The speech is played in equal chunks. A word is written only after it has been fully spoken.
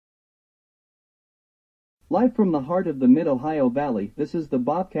Live from the heart of the Mid-Ohio Valley, this is the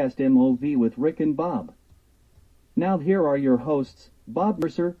Bobcast MOV with Rick and Bob. Now here are your hosts, Bob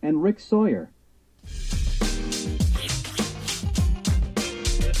Mercer and Rick Sawyer.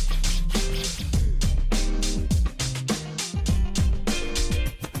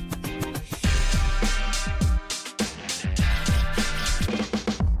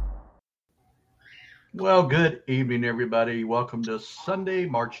 Well, good evening, everybody. Welcome to Sunday,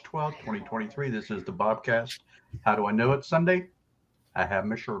 March 12th, 2023. This is the Bobcast. How do I know it's Sunday? I have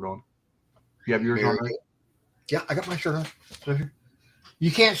my shirt on. You have yours on? Right? Yeah, I got my shirt on. You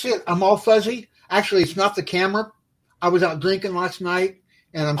can't see it. I'm all fuzzy. Actually, it's not the camera. I was out drinking last night,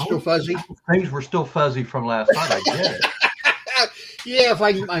 and I'm still fuzzy. Things were still fuzzy from last night. I get it. Yeah,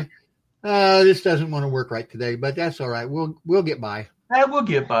 if this doesn't want to work right today, but that's all right. We'll get by. We'll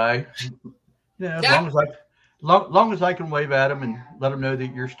get by. Yeah, long as I can wave at them and let them know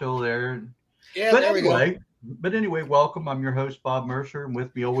that you're still there. Yeah, But anyway, welcome. I'm your host, Bob Mercer, and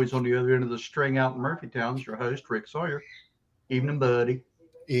with me always on the other end of the string out in Murphytown is your host, Rick Sawyer. Evening, buddy.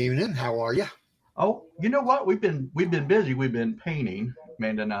 Evening. How are you? Oh, you know what? We've been busy. We've been painting,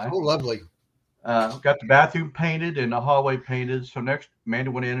 Amanda and I. Oh, lovely. Got the bathroom painted and the hallway painted. So next,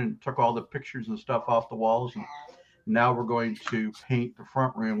 Amanda went in and took all the pictures and stuff off the walls, and now we're going to paint the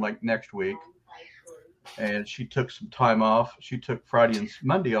front room like next week. And she took some time off. She took Friday and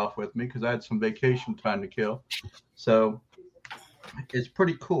Monday off with me because I had some vacation time to kill. So it's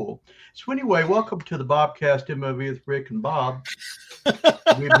pretty cool. So anyway, welcome to the Bobcast MOV with Rick and Bob.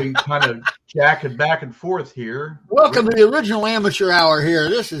 We've been kind of jacking back and forth here. Welcome to the original amateur hour here.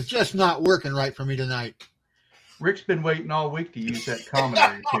 This is just not working right for me tonight. Rick's been waiting all week to use that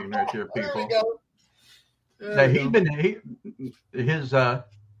commentary routine right there, people. Now,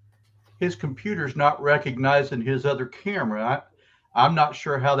 his computer's not recognizing his other camera. I'm not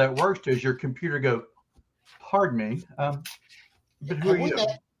sure how that works. Does your computer go, pardon me, but who are you?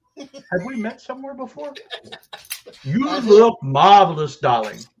 Have we met somewhere before? You look marvelous,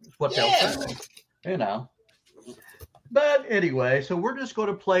 darling. That's what they'll say. You know. But anyway, so we're just going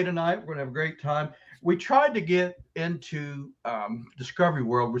to play tonight. We're going to have a great time. We tried to get into Discovery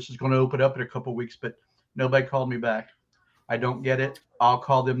World, which is going to open up in a couple of weeks, but nobody called me back. I don't get it. I'll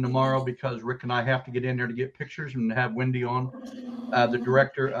call them tomorrow because Rick and I have to get in there to get pictures and have Wendy on, the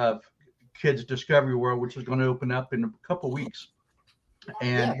director of Kids Discovery World, which is going to open up in a couple of weeks.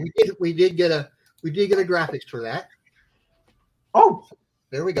 And we did get a graphics for that. Oh,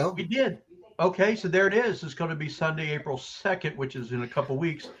 there we go. We did. Okay, so there it is. It's going to be Sunday, April 2nd, which is in a couple of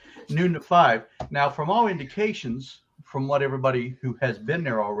weeks, noon to 5. Now, from all indications, from what everybody who has been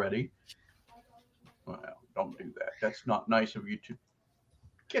there already, well, don't do that. That's not nice of you to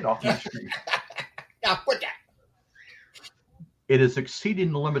get off my screen. Now put that. It is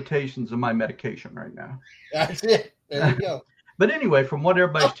exceeding the limitations of my medication right now. That's it. There you go. But anyway, from what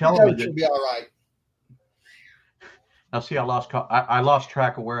everybody's telling me, should be all right. Now, see, I lost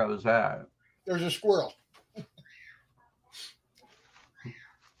track of where I was at. There's a squirrel.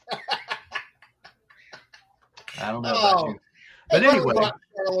 I don't know about you. But anyway,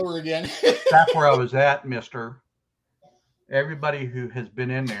 all over again. That's where I was at, mister. Everybody who has been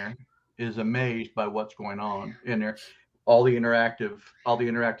in there is amazed by what's going on in there. All the interactive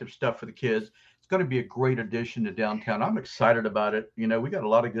stuff for the kids. It's going to be a great addition to downtown. I'm excited about it. You know, we got a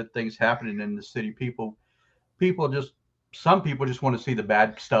lot of good things happening in the city. Some people just want to see the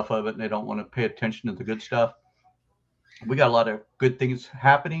bad stuff of it and they don't want to pay attention to the good stuff. We got a lot of good things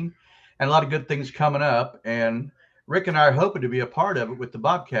happening and a lot of good things coming up. And Rick and I are hoping to be a part of it with the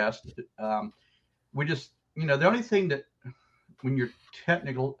Bobcast. We just, the only thing that when you're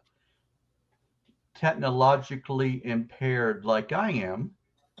technologically impaired like I am,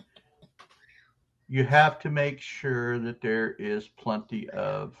 you have to make sure that there is plenty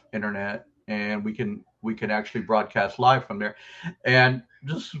of internet and we can actually broadcast live from there. And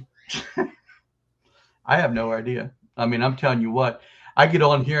just, I have no idea. I mean, I'm telling you what, I get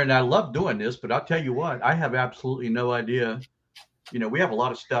on here and I love doing this, but I'll tell you what, I have absolutely no idea. We have a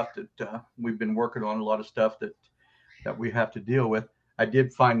lot of stuff that we've been working on, a lot of stuff that we have to deal with. I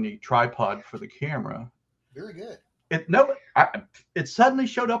did find the tripod for the camera. Very good. It suddenly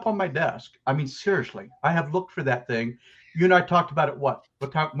showed up on my desk. I mean, seriously, I have looked for that thing. You and I talked about it. What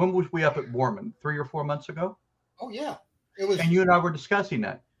time? When was we up at Borman? 3 or 4 months ago? Oh yeah, it was. And you and I were discussing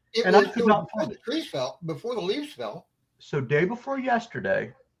that. I could not find it. The trees fell before the leaves fell. So day before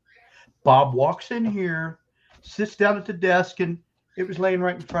yesterday, Bob walks in here, sits down at the desk, and it was laying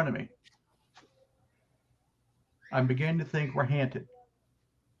right in front of me. I'm beginning to think we're haunted.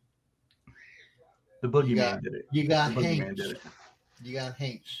 The boogeyman did it. You got Hanks. You got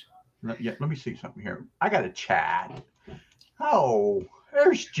Hanks. Let me see something here. I got a chat. Oh,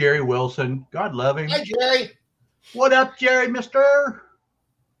 there's Jerry Wilson. God love him. Hi, Jerry. What up, Jerry, mister?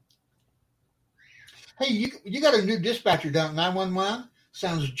 Hey, you got a new dispatcher down at 911?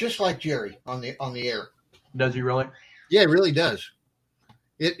 Sounds just like Jerry on the air. Does he really? Yeah, it really does.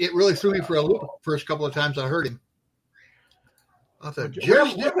 It really threw me for a loop the first couple of times I heard him. I thought Jerry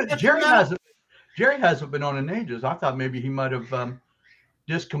hasn't been on in ages. I thought maybe he might have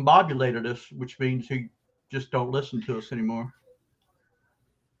discombobulated us, which means he just don't listen to us anymore.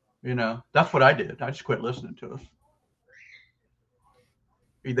 You know, that's what I did. I just quit listening to us.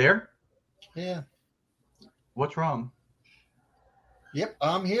 You there? Yeah. What's wrong? Yep,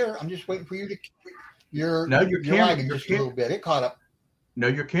 I'm here. I'm just waiting for you to. You're camera, lagging just a little bit. It caught up. No,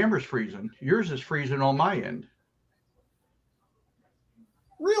 your camera's freezing. Yours is freezing on my end.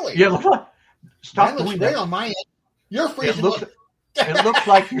 Really? Yeah. Stop doing that. On my end. You're freezing. It looks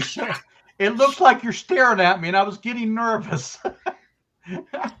like you're. It looks like you're staring at me, and I was getting nervous.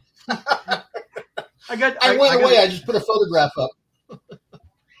 I went away. I just put a photograph up.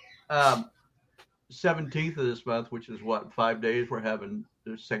 17th of this month, which is 5 days, we're having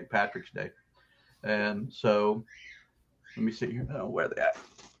St. Patrick's Day. And so let me see here. Where they at?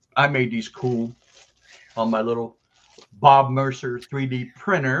 I made these cool on my little Bob Mercer 3D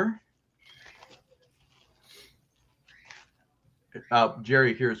printer.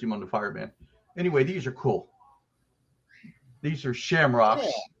 Jerry hears him on the Fireman. Anyway, these are cool. These are shamrocks.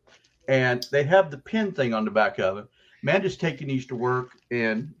 Yeah. And they have the pin thing on the back of it. Amanda's taking these to work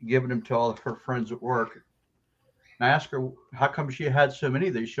and giving them to all of her friends at work. And I asked her how come she had so many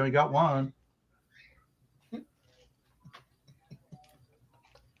of these. She only got one.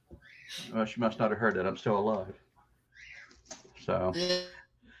 Well, she must not have heard that I'm still alive. So,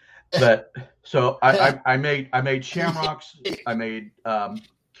 I made shamrocks. I made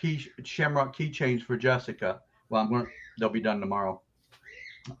shamrock keychains for Jessica. Well, they'll be done tomorrow.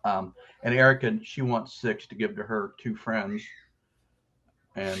 And Erica, she wants 6 to give to her 2 friends.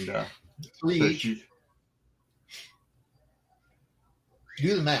 And 3 so each.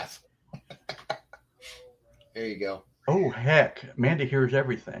 Do the math. There you go. Oh, heck. Amanda hears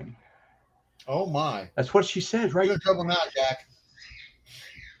everything. Oh, my. That's what she says, right? You're in trouble now, Jack.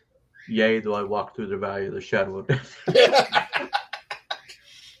 Yea, though I walk through the valley of the shadow of death.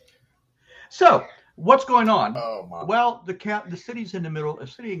 So, what's going on? Oh, my. Well, the city's in the middle. The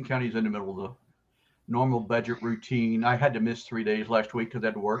city and county's in the middle of the normal budget routine. I had to miss 3 days last week because I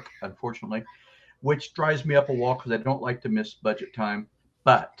had to work, unfortunately, which drives me up a wall because I don't like to miss budget time.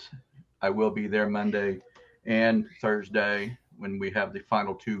 But I will be there Monday and Thursday when we have the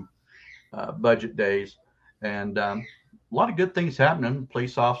final 2 budget days, and a lot of good things happening.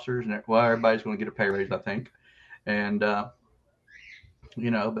 Police officers and everybody's going to get a pay raise, I think, and but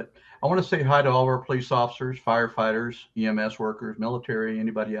I want to say hi to all of our police officers, firefighters, EMS workers, military,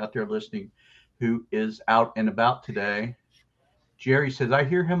 anybody out there listening who is out and about today. Jerry says I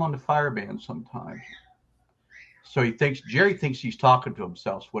hear him on the fire band sometimes, so Jerry thinks he's talking to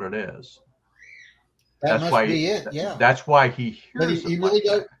himself. What it is. That's why be it. Yeah. That's why he hears. But he really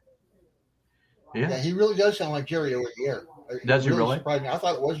does. Yeah, he really does sound like Jerry over the air. Does he really? Surprised me. I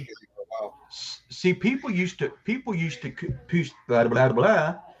thought it was Jerry for a while. See, people used to blah, blah,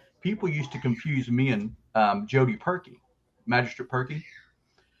 blah. People used to confuse me and Jody Perky, Magistrate Perky.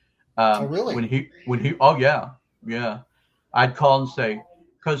 Oh, really? When he oh yeah, I'd call and say,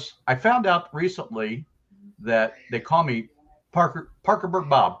 because I found out recently that they call me Parkersburg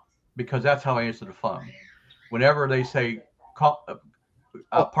Bob because that's how I answer the phone. Whenever they say call.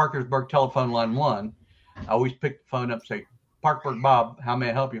 Parkersburg telephone line 1, I always pick the phone up and say, Parkersburg Bob, how may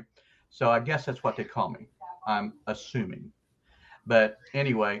I help you? So I guess that's what they call me. I'm assuming. But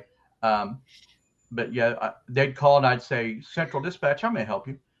anyway, they'd call and I'd say, Central Dispatch, how may I help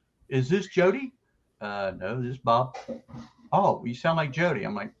you? Is this Jody? No, this is Bob. Oh, you sound like Jody.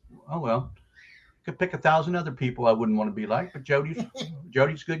 I'm like, oh, well, could pick 1,000 other people I wouldn't want to be like, but Jody's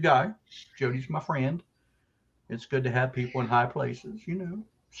a good guy. Jody's my friend. It's good to have people in high places,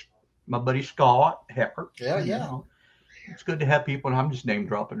 My buddy Scott Hecker. Yeah. It's good to have people, and I'm just name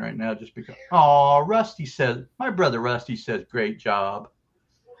dropping right now just because. Oh, my brother Rusty says, great job.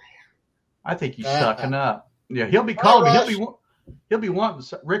 I think he's sucking up. Yeah, he'll be calling me. He'll be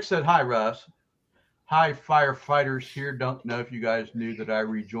wanting. Rick said, hi, Russ. Hi, firefighters here. Don't know if you guys knew that I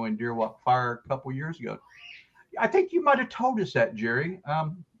rejoined Deer Walk Fire a couple years ago. I think you might have told us that, Jerry. I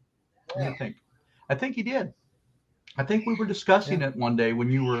think you did. I think we were discussing it one day when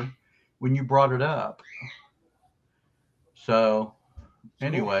you brought it up. So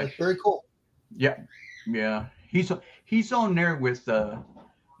anyway, that's very cool. Yeah. He's on there with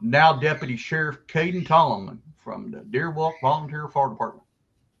now Deputy Sheriff Caden Tolman from the Deer Walk Volunteer Fire Department.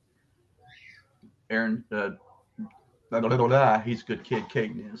 Aaron, he's a good kid.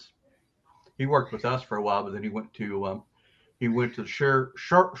 Caden is. He worked with us for a while, but then he went to the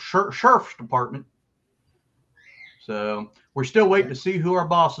sheriff's department. So we're still waiting to see who our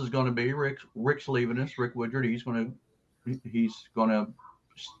boss is going to be. Rick's leaving us. Rick Woodard. He's going to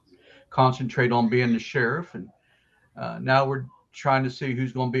concentrate on being the sheriff, and now we're trying to see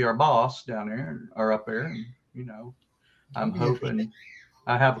who's going to be our boss down there or up there. And I'm hoping.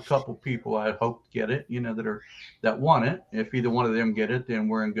 I have a couple people I hope get it. That want it. If either one of them get it, then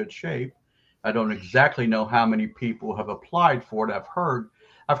we're in good shape. I don't exactly know how many people have applied for it. I've heard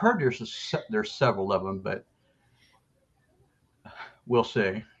there's several of them, but we'll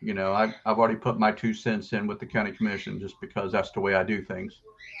see. I've already put my 2 cents in with the county commission just because that's the way I do things.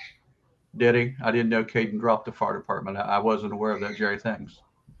 Did he? I didn't know Caden dropped the fire department. I wasn't aware of that, Jerry. Thanks.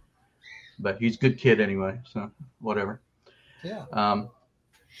 But he's a good kid anyway, so whatever. Yeah.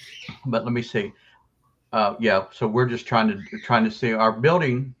 But let me see. So we're just trying to see our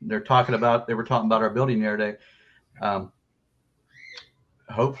building. They were talking about our building the other day.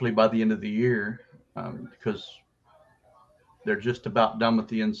 Hopefully by the end of the year, because they're just about done with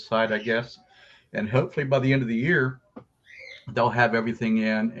the inside, I guess. And hopefully by the end of the year, they'll have everything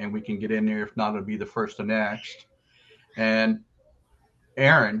in and we can get in there. If not, it'll be the first of next. And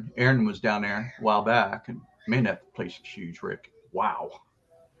Aaron was down there a while back, and man, that place is huge, Rick. Wow.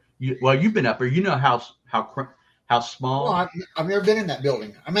 You've been up there. You know how small. Well, I've never been in that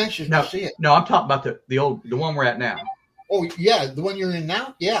building. I'm anxious to see it. No, I'm talking about the one we're at now. Oh yeah, the one you're in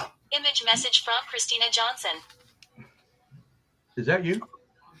now. Yeah. Image message from Christina Johnson. Is that you?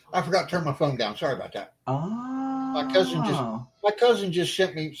 I forgot to turn my phone down. Sorry about that. Oh. My cousin just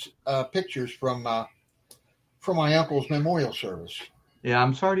sent me pictures from my uncle's memorial service. Yeah,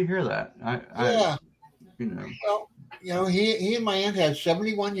 I'm sorry to hear that. Yeah. Well, he and my aunt had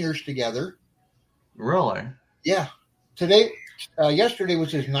 71 years together. Really? Yeah. Yesterday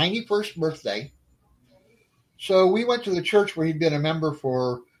was his 91st birthday. So we went to the church where he'd been a member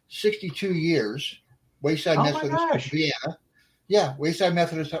for 62 years, Wayside Methodist up in Vienna. Yeah, Wayside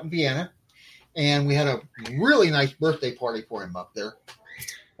Methodist up in Vienna. And we had a really nice birthday party for him up there.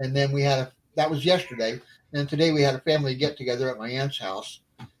 And then that was yesterday. And today we had a family get together at my aunt's house.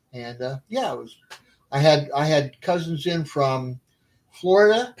 And I had cousins in from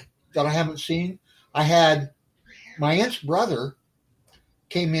Florida that I haven't seen. I had my aunt's brother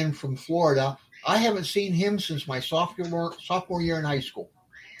came in from Florida. I haven't seen him since my sophomore year in high school.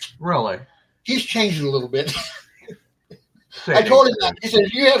 Really? He's changed a little bit. I told him that. He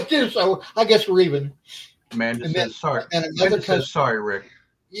says, "You have too, so I guess we're even." Amanda says sorry. And another cousin says sorry, Rick.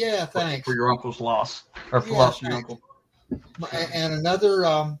 Yeah, thanks. For your uncle's loss. Or for loss of your uncle. And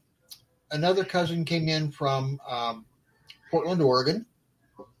another cousin came in from Portland, Oregon.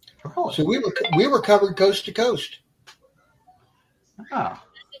 Oh. So we were covered coast to coast. Ah.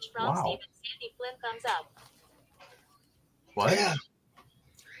 Message from Steven Sandy Flynn thumbs up. What? Yeah.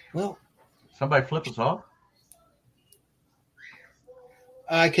 Well, somebody flip us off?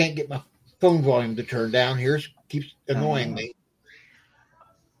 I can't get my phone volume to turn down here. It keeps annoying me.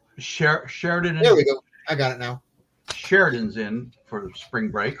 Sheridan. There we go. I got it now. Sheridan's in for spring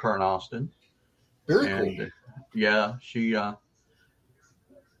break, her in Austin. Very cool. Yeah, she, her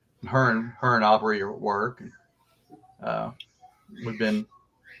and Aubrey are at work.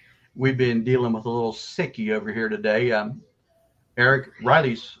 We've been dealing with a little sickie over here today. Eric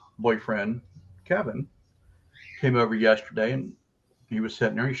Riley's boyfriend, Kevin, came over yesterday and he was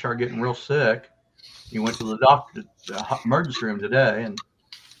sitting there. He started getting real sick. He went to the doctor, the emergency room today, and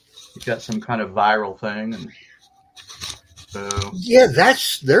he's got some kind of viral thing. And so, yeah,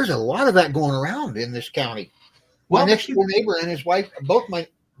 there's a lot of that going around in this county. My next door neighbor and his wife, both,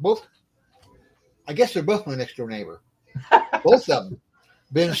 I guess they're both my next door neighbor. Both of them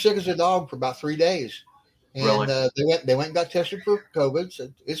been sick as a dog for about 3 days, and really? They went and got tested for COVID. So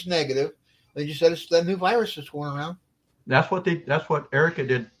it's negative. They just said it's the new virus that's going around. That's what Erica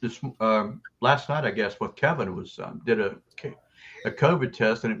did this last night, I guess. With Kevin was did a COVID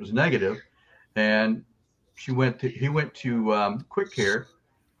test and it was negative, and he went to Quick Care,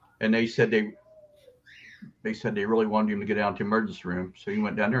 and they said they really wanted him to get down to the emergency room, so he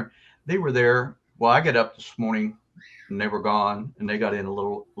went down there. They were there. Well, I got up this morning and they were gone, and they got in a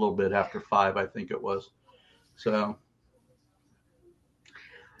little bit after 5, I think it was. So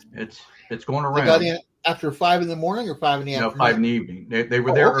it's going around. They got in after 5 in the morning or 5 in the afternoon? No, 5 in the evening. They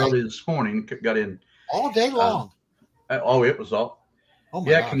were there early this morning. Got in all day long. It was all. Oh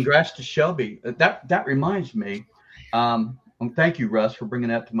my yeah, gosh. Congrats to Shelby. That reminds me. thank you, Russ, for bringing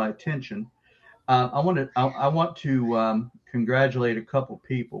that to my attention. I want to congratulate a couple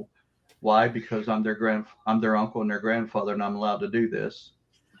people. Why? Because I'm their uncle and their grandfather, and I'm allowed to do this.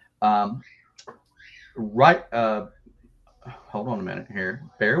 Right. Hold on a minute here.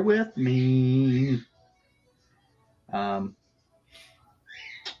 Bear with me.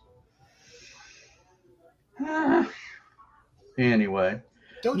 Anyway.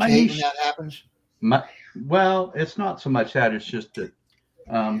 Don't you hate when that happens? Well, it's not so much that. It's just that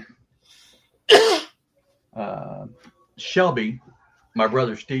Shelby, my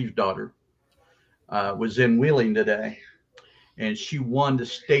brother Steve's daughter, was in Wheeling today, and she won the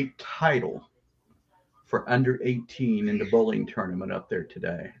state title for under 18 in the bowling tournament up there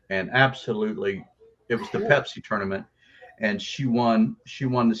today. And absolutely, it was the Pepsi tournament, and she won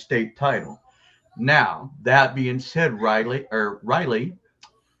the state title. Now, that being said, Riley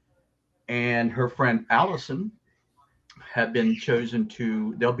and her friend Allison have been chosen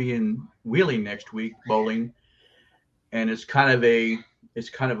they'll be in Wheeling next week bowling. And it's kind of a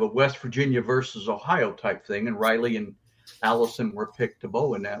West Virginia versus Ohio type thing. And Riley and Allison were picked to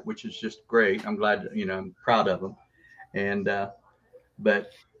bowl in that, which is just great. I'm glad, I'm proud of them. And,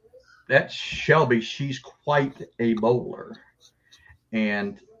 but that's Shelby. She's quite a bowler.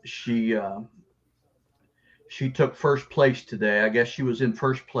 And she took first place today. I guess she was in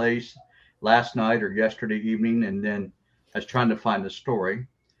first place last night or yesterday evening. And then I was trying to find the story,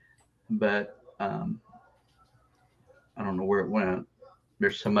 but I don't know where it went.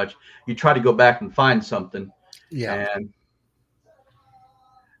 There's so much. You try to go back and find something. Yeah. And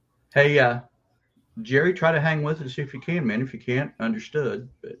hey, Jerry, try to hang with us if you can, man. If you can't, understood.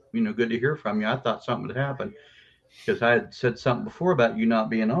 But, good to hear from you. I thought something had happened because I had said something before about you not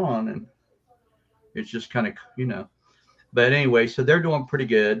being on, and it's just kind of, But anyway, so they're doing pretty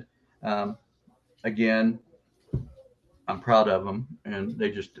good. Again, I'm proud of them, and they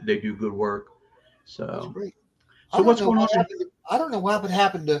do good work. So that's great. So what's going on? I don't know what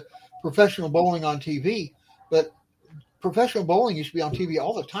happened to professional bowling on TV, but professional bowling used to be on TV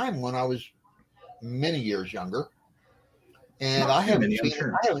all the time when I was many years younger, and I haven't seen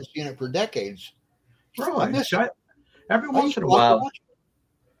it for decades. Really? Every once in a while,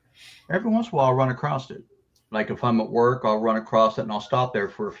 I'll run across it. Like if I'm at work, I'll run across it and I'll stop there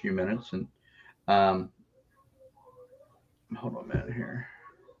for a few minutes. And hold on a minute here.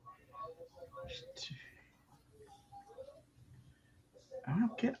 I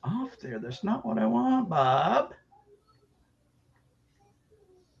don't get off there. That's not what I want, Bob.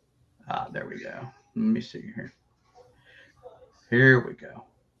 There we go. Let me see here. Here we go.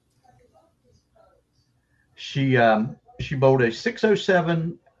 She bowled a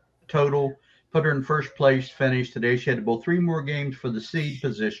 607 total, put her in first place finish today. She had to bowl 3 more games for the seed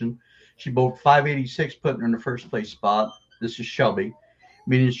position. She bowled 586, putting her in the first place spot. This is Shelby,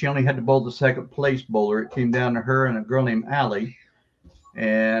 meaning she only had to bowl the second place bowler. It came down to her and a girl named Allie.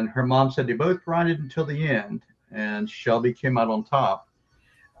 And her mom said they both grinded until the end, and Shelby came out on top.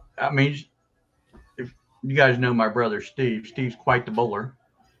 I mean, if you guys know my brother Steve's quite the bowler,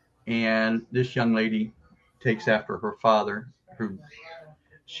 and this young lady takes after her father, who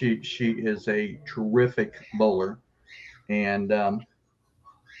she is a terrific bowler, and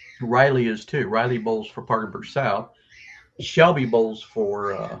Riley is too. Riley bowls for Parkersburg South. Shelby bowls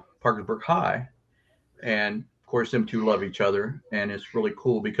for Parkersburg High, and of course, them two love each other, and it's really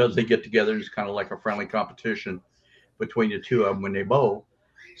cool because they get together. It's kind of like a friendly competition between the two of them when they bowl.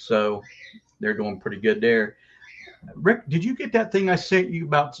 So they're doing pretty good there. Rick, did you get that thing I sent you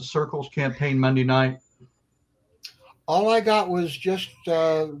about the Circles campaign Monday night? All I got was just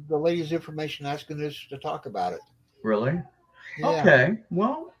the lady's information asking us to talk about it. Really? Yeah. Okay.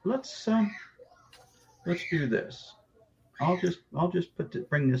 Well, let's do this. I'll just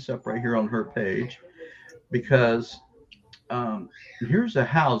bring this up right here on her page. Because here's a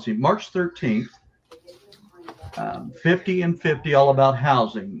housing, March 13th, 50 and 50, all about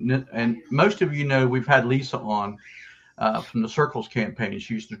housing. And most of you know we've had Lisa on from the Circles campaign.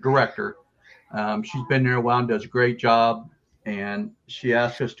 She's the director. She's been there a while and does a great job. And she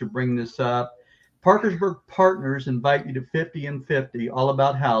asked us to bring this up. Parkersburg Partners invite you to 50 and 50, all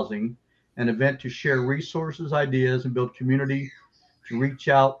about housing, an event to share resources, ideas, and build community to reach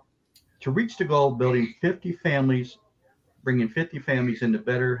the goal of building 50 families, bringing 50 families into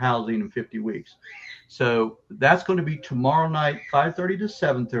better housing in 50 weeks. So that's going to be tomorrow night, 5:30 to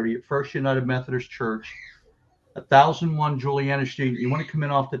 7:30 at First United Methodist Church, 1001 Juliana Street. You want to come in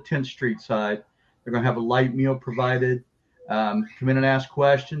off the 10th Street side. They're going to have a light meal provided. Come in and ask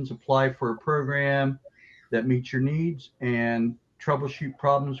questions, apply for a program that meets your needs, and troubleshoot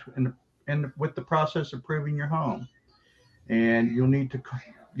problems in with the process of proving your home. And you'll need to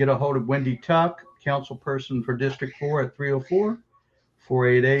get a hold of Wendy Tuck, council person for District 4 at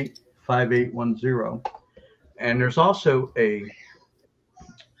 304-488-5810. And there's also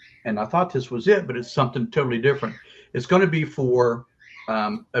and I thought this was it, but it's something totally different. It's going to be for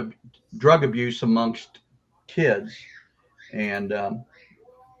drug abuse amongst kids. And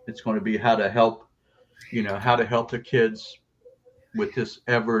it's going to be how to help the kids with this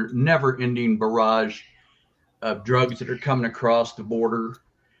never-ending barrage of drugs that are coming across the border,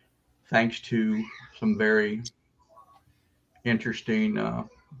 thanks to some very interesting.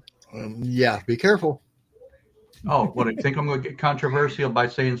 Yeah, be careful. Oh, what I think I'm going to get controversial by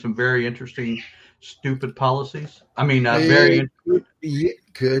saying some very interesting, stupid policies. I mean,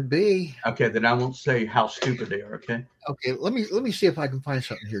 could be. Okay, then I won't say how stupid they are. Okay. Okay, let me see if I can find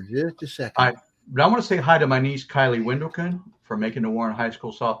something here. Just a second. But I want to say hi to my niece Kylie Wendlekin for making the Warren High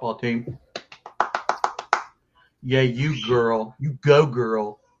School softball team. Yeah, you girl. You go,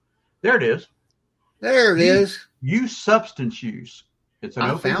 girl. There it is. There it is. Use substance use. It's an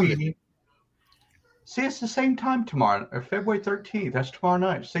open meeting. See, it's the same time tomorrow, or February 13th. That's tomorrow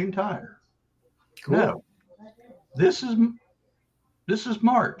night, same time. Cool. No, this is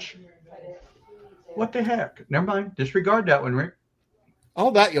March. What the heck? Never mind. Disregard that one, Rick. Oh,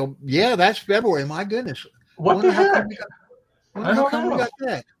 that's February. My goodness. What the heck? I don't know. We got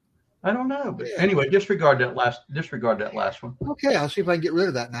that. I don't know. But anyway, disregard that last one. Okay, I'll see if I can get rid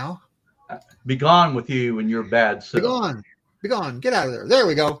of that now. Be gone with you and your bad self. Be gone. Get out of there. There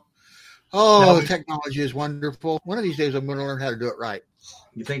we go. Oh, technology is wonderful. One of these days I'm going to learn how to do it right.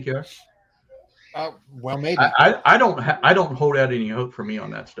 You think you are? Well, maybe. I don't hold out any hope for me on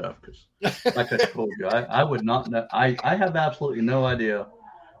that stuff because, like I told you, I would not know. I have absolutely no idea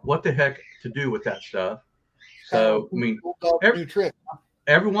what the heck to do with that stuff. So I mean, every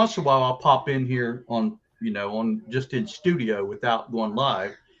once in a while I'll pop in here on just in studio without going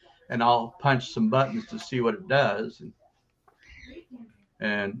live, and I'll punch some buttons to see what it does.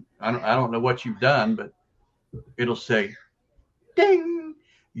 And I don't know what you've done, but it'll say, "Ding!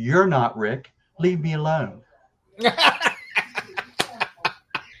 You're not Rick. Leave me alone."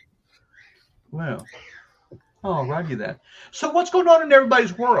 Well, all righty then. So what's going on in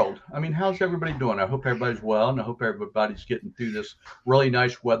everybody's world? I mean, how's everybody doing? I hope everybody's well, and I hope everybody's getting through this really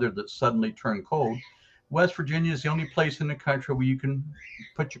nice weather that suddenly turned cold. West Virginia is the only place in the country where you can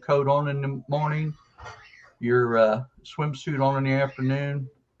put your coat on in the morning, your swimsuit on in the afternoon,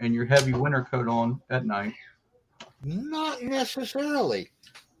 and your heavy winter coat on at night. Not necessarily.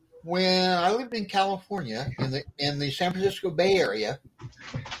 When I lived in California, in the San Francisco Bay Area,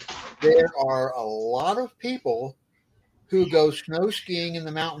 there are a lot of people who go snow skiing in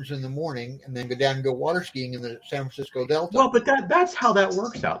the mountains in the morning and then go down and go water skiing in the San Francisco Delta. Well, but that's how that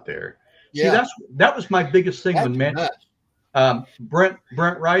works out there. Yeah. See, that was my biggest thing when Brent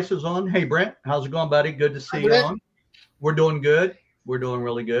Rice is on. Hey, Brent, how's it going, buddy? Good to see you on. We're doing good. We're doing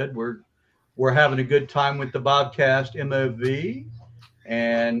really good. We're having a good time with the Bobcast MOV,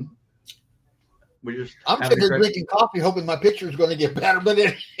 and I'm sitting here drinking coffee, hoping my picture is going to get better, but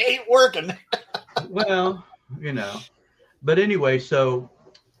it ain't working. Well, but anyway, so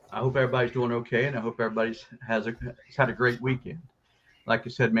I hope everybody's doing okay, and I hope everybody's has had a great weekend. Like I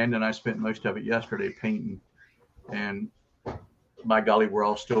said, Amanda and I spent most of it yesterday painting, and by golly,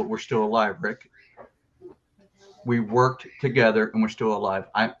 we're still alive, Rick. We worked together, and we're still alive.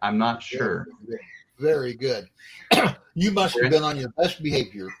 I'm not sure. Very good. You must have been on your best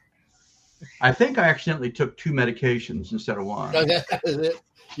behavior. I think I accidentally took 2 medications instead of 1. That is it.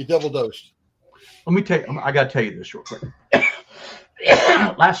 You double dosed. Let me tell you, I got to tell you this real quick.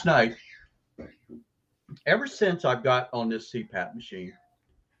 Last night, ever since I've got on this CPAP machine,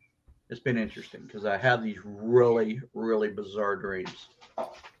 it's been interesting because I have these really, really bizarre dreams.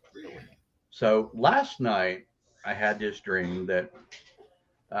 So last night, I had this dream that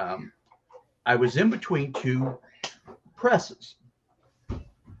I was in between 2 presses.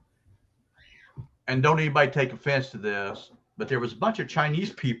 And don't anybody take offense to this, but there was a bunch of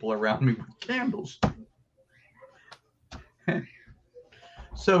Chinese people around me with candles.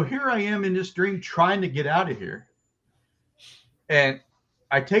 So here I am in this dream trying to get out of here. And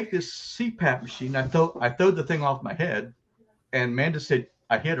I take this CPAP machine. I throw the thing off my head. And Amanda said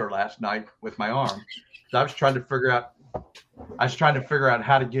I hit her last night with my arm. So I was trying to figure out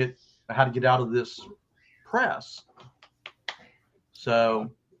how to get out of this press. So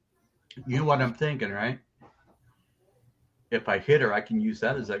you know what I'm thinking, right? If I hit her, I can use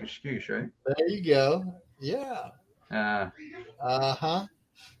that as an excuse, right? There you go. Yeah. Uh-huh.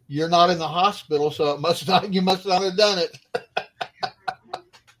 You're not in the hospital, so you must not have done it.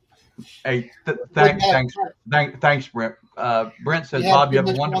 Hey, thanks, Brent. Brent says, Bob, you have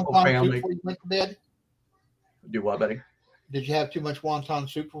a wonderful family. Before you went to bed? Do what, buddy? Did you have too much wonton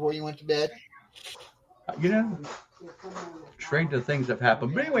soup before you went to bed? Strange the things have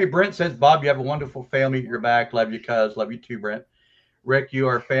happened. But anyway, Brent says, Bob, you have a wonderful family at your back. Love you, cuz. Love you too, Brent. Rick, you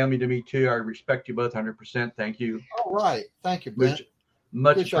are family to me too. I respect you both 100%. Thank you. All right. Thank you, Brent.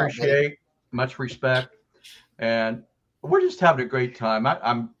 Much appreciate, much respect. And we're just having a great time.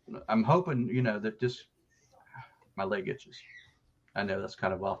 I'm hoping, that this, my leg itches. I know that's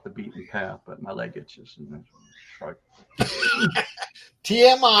kind of off the beaten path, but my leg itches. And right.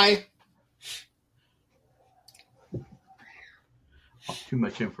 TMI. Too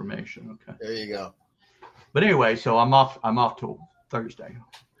much information. Okay. There you go. But anyway, so I'm off till Thursday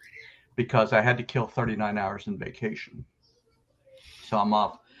because I had to kill 39 hours in vacation. So I'm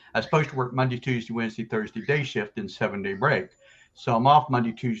off. I was supposed to work Monday, Tuesday, Wednesday, Thursday day shift, then 7-day break. So I'm off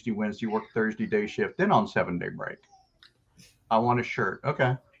Monday, Tuesday, Wednesday, work Thursday day shift, then on 7-day break. I want a shirt.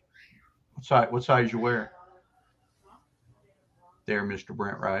 Okay. What size you wear? There, Mr.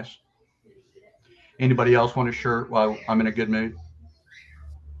 Brent Rice. Anybody else want a shirt while I'm in a good mood?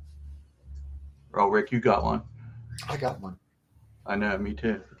 Oh, Rick, you got one. I got one. I know, me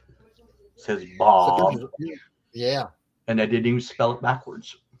too. It says Bob. Yeah. And I didn't even spell it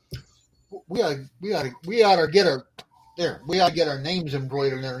backwards. We ought to get our names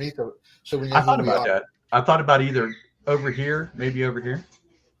embroidered underneath it so we know. I thought about that. I thought about either over here, maybe over here.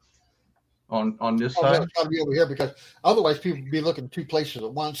 On this side. It's got to be over here because otherwise people would be looking 2 places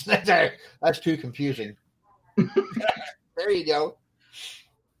at once. That's too confusing. There you go.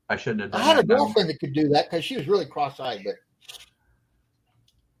 I shouldn't have done I had that. a girlfriend that could do that because she was really cross-eyed, but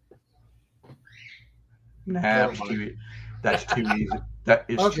that's too easy. That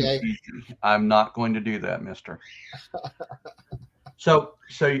is okay. Too easy. I'm not going to do that, mister. So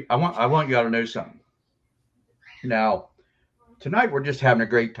I want you all to know something. Now, tonight we're just having a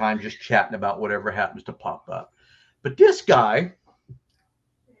great time just chatting about whatever happens to pop up. But this guy,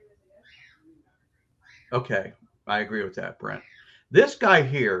 okay, I agree with that, Brent. This guy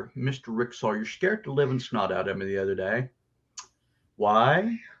here, Mr. Rick Sawyer, scared the living snot out of me the other day.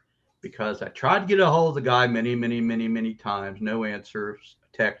 Why? Because I tried to get a hold of the guy many times. No answer.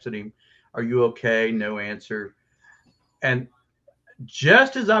 Texted him, "Are you okay?" No answer. And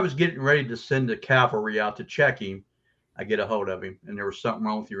just as I was getting ready to send the cavalry out to check him, I get a hold of him, and there was something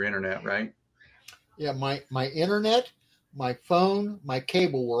wrong with your internet, right? Yeah, my internet, my phone, my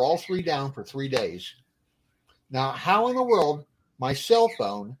cable were all 3 down for 3 days. Now, how in the world my cell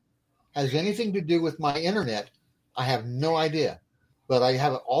phone has anything to do with my internet, I have no idea. But I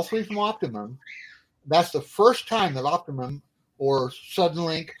have it all 3 from Optimum. That's the first time that Optimum or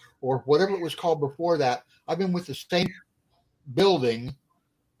Suddenlink or whatever it was called before that, I've been with the same building,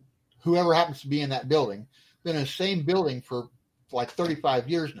 whoever happens to be in that building, been in the same building for like 35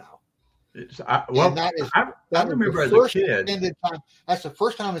 years now. I remember as a kid. That's the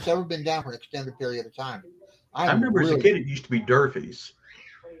first time it's ever been down for an extended period of time. I remember as a kid, it used to be Durfee's.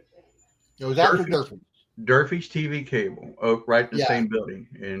 It was after Durfee's. Durfee's TV cable, right in the same building.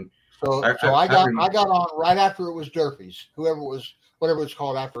 And so I got on right after it was Durfee's, whatever it was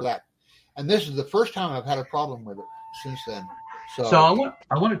called after that. And this is the first time I've had a problem with it since then. So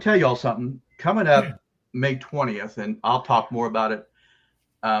I want to tell y'all something coming up May 20th, and I'll talk more about it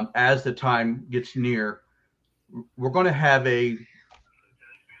as the time gets near. We're going to have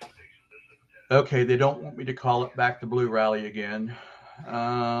okay, they don't want me to call it Back to Blue Rally again.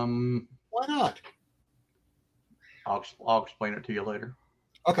 Why not? I'll explain it to you later.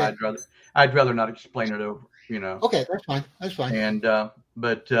 Okay. I'd rather not explain it over, Okay, that's fine. And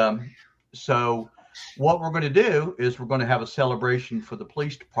so what we're going to do is we're going to have a celebration for the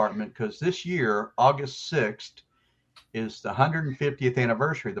police department because this year, August 6th, is the 150th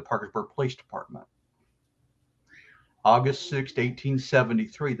anniversary of the Parkersburg Police Department. August 6th,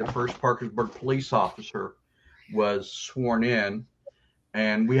 1873, the first Parkersburg police officer was sworn in,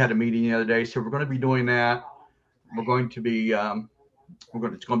 and we had a meeting the other day. So we're going to be doing that. We're going to be, it's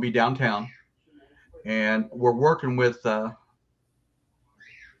going to be downtown, and we're working with.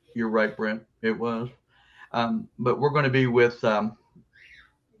 You're right, Brent. It was, but we're going to be with.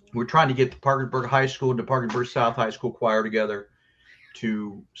 We're trying to get the Parkersburg High School and the Parkersburg South High School choir together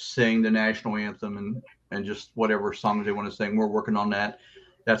to sing the national anthem and just whatever songs they want to sing. We're working on that.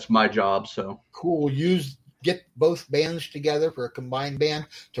 That's my job. So cool. Get both bands together for a combined band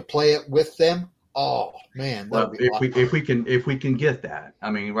to play it with them. Oh man, well, if we can get that. I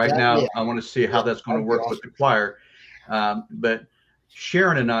mean, now I want to see how that's going to work with the choir. But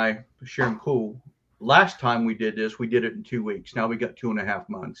Sharon and I, Sharon Cool, last time we did this, we did it in 2 weeks. Now we got 2.5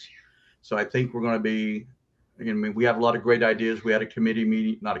 months. So I think we're going to be, I mean, we have a lot of great ideas. We had a committee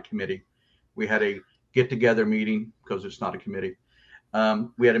meeting, not a committee. We had a get-together meeting because it's not a committee.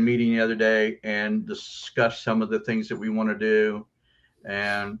 We had a meeting the other day and discussed some of the things that we want to do.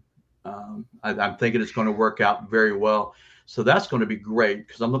 And I'm thinking it's going to work out very well. So that's going to be great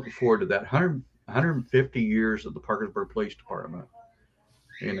because I'm looking forward to that. 150 years of the Parkersburg Police Department,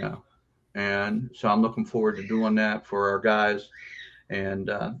 and so I'm looking forward to doing that for our guys.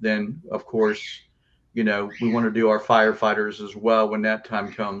 And then, of course, we want to do our firefighters as well when that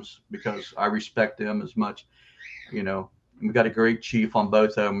time comes, because I respect them as much. We got a great chief on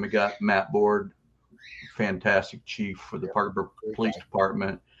both of them. We got Matt Board, fantastic chief for the Parkersburg Police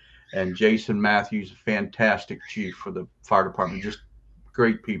Department, and Jason Matthews, fantastic chief for the fire department. Just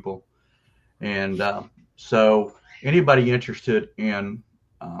great people. And so anybody interested in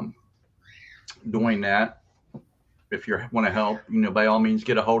doing that, if you want to help, by all means,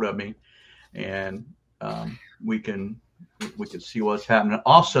 get a hold of me, and we can see what's happening.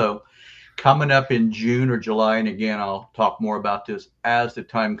 Also, coming up in June or July, and again, I'll talk more about this as the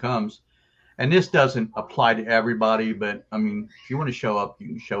time comes. And this doesn't apply to everybody, but I mean, if you want to show up, you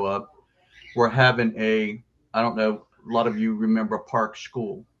can show up. We're having I don't know, a lot of you remember Park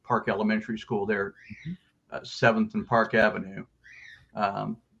Elementary School there, 7th and Park Avenue.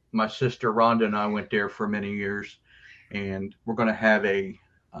 My sister Rhonda and I went there for many years, and we're going to have I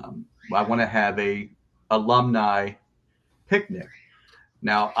want to have a alumni picnic.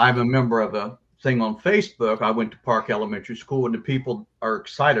 Now, I'm a member of a thing on Facebook. I went to Park Elementary School, and the people are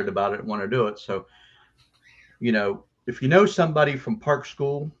excited about it and want to do it. So, if you know somebody from Park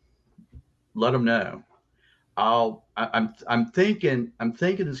School, let them know. I'm thinking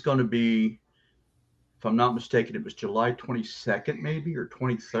it's going to be, if I'm not mistaken, it was July 22nd maybe, or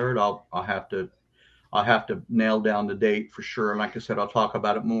 23rd. I'll have to nail down the date for sure. And like I said, I'll talk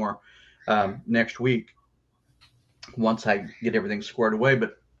about it more next week once I get everything squared away.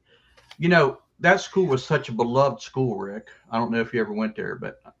 But that school was such a beloved school, Rick. I don't know if you ever went there,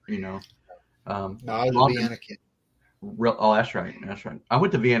 but no, I was a Vienna kid. Oh, that's right. I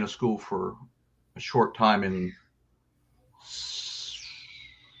went to Vienna school for a short time in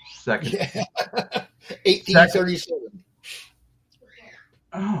 1837.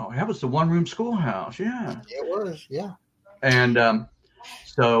 Oh, that was the one-room schoolhouse. Yeah, it was. Yeah. And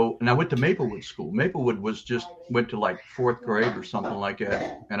and I went to Maplewood School. Maplewood went to like 4th grade or something like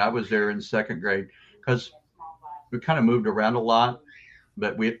that, and I was there in 2nd grade because we kind of moved around a lot,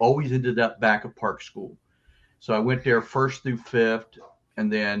 but we always ended up back at Park School. So I went there 1st through 5th,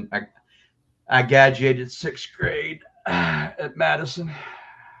 and then I graduated 6th grade at Madison.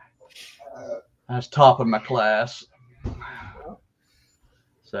 I was top of my class.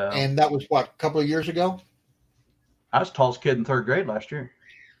 So, and that was what, a couple of years ago? I was the tallest kid in 3rd grade last year.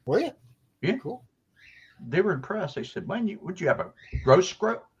 Were you? Yeah. Cool. They were impressed. They said, would you have a gross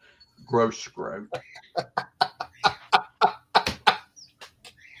growth? Gross growth.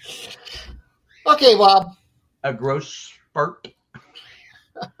 Okay, Bob. A gross spurt.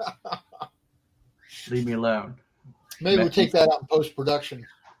 Leave me alone. Maybe we'll take that out in post-production.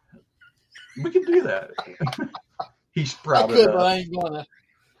 We can do that. He sprouted I could, up. but I ain't gonna.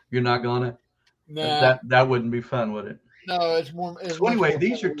 You're not gonna? Nah. That wouldn't be fun, would it? No, it's more. So anyway,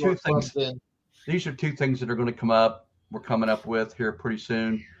 these are two things. These are two things that are going to come up. We're coming up with here pretty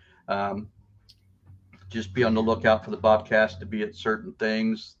soon. Just be on the lookout for the Bobcast to be at certain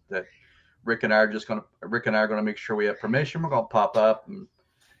things that Rick and I are going to make sure we have permission. We're going to pop up and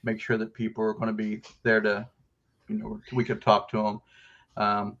make sure that people are going to be there to, we could talk to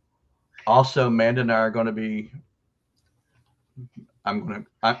them. Also, Amanda and I are going to be. I'm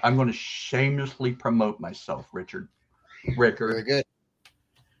going to shamelessly promote myself, Rickard. Very good.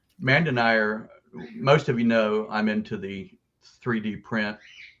 Amanda and I are. Most of you know I'm into the 3D print.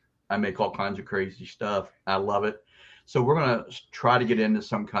 I make all kinds of crazy stuff. I love it. So we're going to try to get into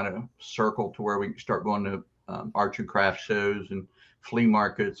some kind of circle to where we can start going to arts and crafts shows and flea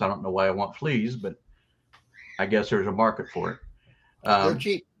markets. I don't know why I want fleas, but I guess there's a market for it. They're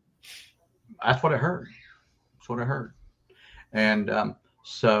cheap. That's what I heard. And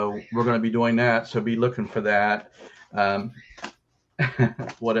so we're going to be doing that. So be looking for that.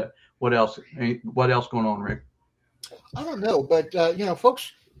 What else? What else going on, Rick? I don't know, but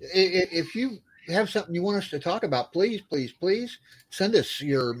folks, if you have something you want us to talk about, please send us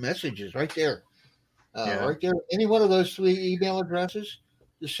your messages right there. Right there. Any one of those 3 email addresses,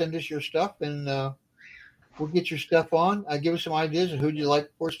 just send us your stuff, and we'll get your stuff on. Give us some ideas of who you'd like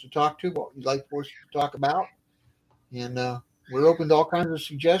for us to talk to, what you'd like for us to talk about, and we're open to all kinds of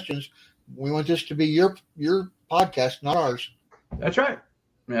suggestions. We want this to be your podcast, not ours. That's right.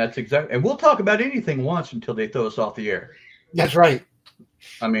 That's exactly, and we'll talk about anything once until they throw us off the air. That's right.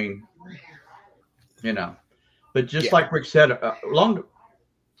 I mean, but just like Rick said,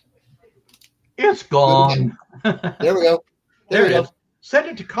 it's gone. There we go. There it is. Send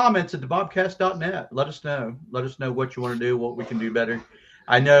it to comments at thebobcast.net. Let us know. Let us know what you want to do, what we can do better.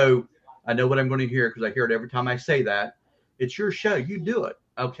 I know what I'm going to hear because I hear it every time I say that. It's your show. You do it.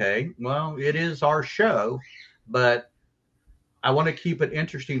 Okay. Well, it is our show, but I want to keep it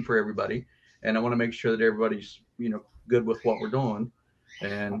interesting for everybody. And I want to make sure that everybody's, good with what we're doing.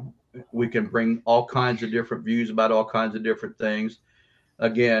 And we can bring all kinds of different views about all kinds of different things.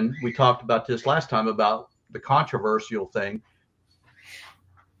 Again, we talked about this last time about the controversial thing.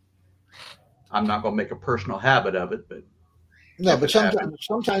 I'm not going to make a personal habit of it, but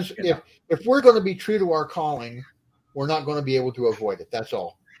sometimes if we're going to be true to our calling, we're not going to be able to avoid it. That's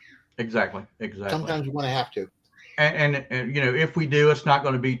all. Exactly. Sometimes we're going to have to. And if we do, it's not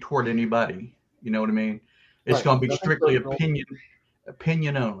going to be toward anybody. You know what I mean? It's going to be strictly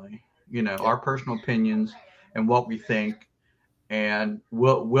opinion only. Our personal opinions and what we think. And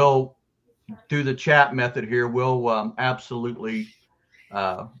we'll do the chat method here. We'll absolutely,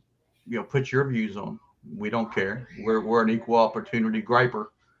 put your views on. We don't care. We're an equal opportunity griper,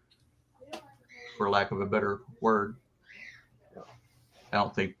 for lack of a better word. I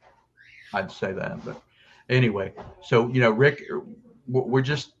don't think I'd say that, but anyway. So Rick, we're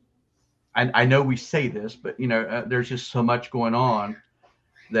just. I know we say this, but there's just so much going on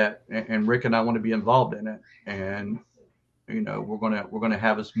that, and Rick and I want to be involved in it, and we're gonna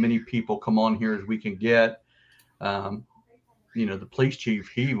have as many people come on here as we can get. The police chief,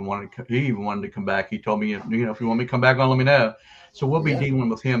 he even wanted to come back. He told me, if you want me to come back on, let me know. So we'll be dealing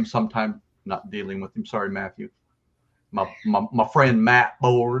with him sometime. Not dealing with him. Sorry, Matthew. My friend Matt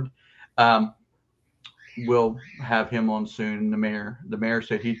Board. We'll have him on soon. The mayor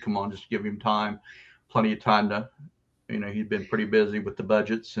said he'd come on, just to give him time, plenty of time to, he'd been pretty busy with the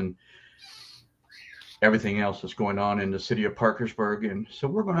budgets and everything else that's going on in the city of Parkersburg. And so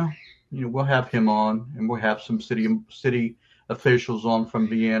we're going to, we'll have him on, and we'll have some city officials on from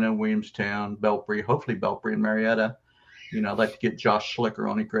Vienna, Williamstown, Belpre, hopefully Belpre and Marietta. I'd like to get Josh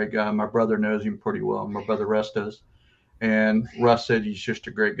Schlicker on, a great guy. My brother knows him pretty well. My brother Russ does. And Russ said he's just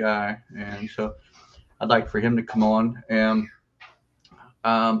a great guy. And so I'd like for him to come on. And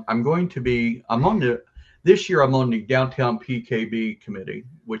this year I'm on the Downtown PKB committee,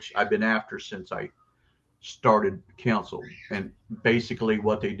 which I've been after since I started council. And basically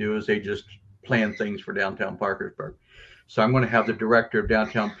what they do is they just plan things for downtown Parkersburg. So I'm going to have the director of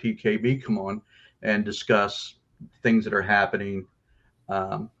Downtown PKB come on and discuss things that are happening.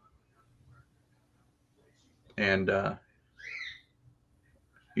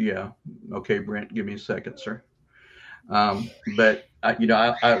 Okay, Brent, give me a second, sir. But I'm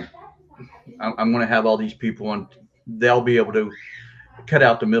going to have all these people on. They'll be able to cut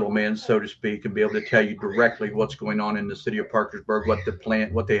out the middleman, so to speak, and be able to tell you directly what's going on in the city of Parkersburg,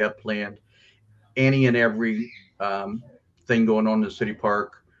 what they have planned, any and every thing going on in the city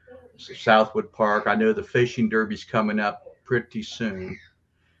park, Southwood Park. I know the fishing derby's coming up pretty soon.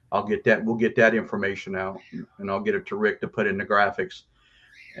 We'll get that information out, and I'll get it to Rick to put in the graphics,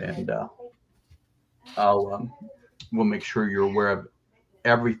 and we'll make sure you're aware of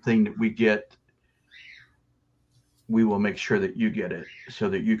everything that we get. We will make sure that you get it so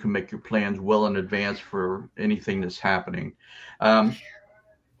that you can make your plans well in advance for anything that's happening.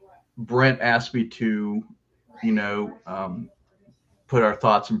 Brent asked me to, put our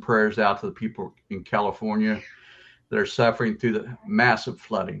thoughts and prayers out to the people in California that are suffering through the massive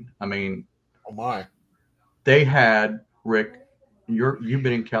flooding. I mean, oh my! They had, Rick, you've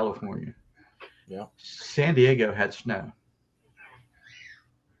been in California. Yeah. San Diego had snow.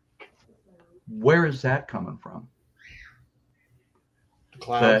 Where is that coming from? The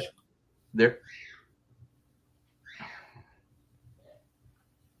clouds.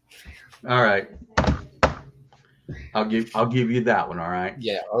 All right. I'll give you that one. All right.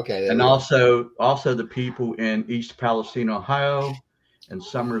 Yeah. Okay. And also the people in East Palestine, Ohio, and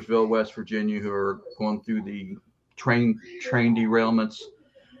Summersville, West Virginia, who are going through the train derailments.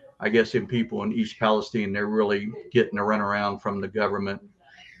 I guess in people in East Palestine, they're really getting a runaround from the government.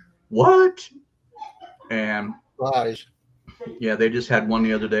 What? And lies. Yeah, they just had one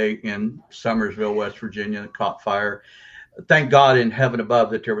the other day in Summersville, West Virginia, that caught fire. Thank God in heaven above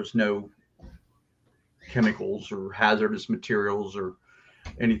that there was no chemicals or hazardous materials or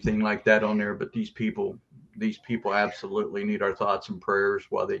anything like that on there. But these people absolutely need our thoughts and prayers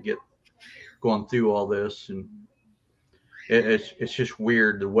while they get going through all this. And it's just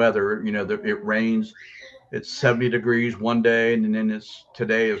weird. The weather, it rains it's 70 degrees one day, and then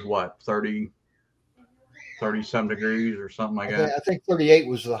today is what, 30 some degrees or something like that. I think 38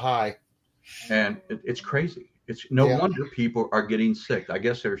 was the high. And it's crazy. It's no wonder people are getting sick. I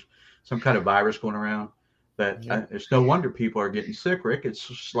guess there's some kind of virus going around, but it's no wonder people are getting sick, Rick. It's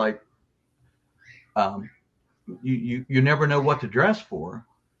just like you never know what to dress for.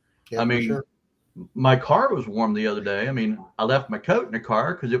 Yeah, I mean, my car was warm the other day. I mean, I left my coat in the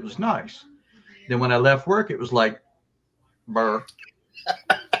car because it was nice. Then when I left work, it was like, burr.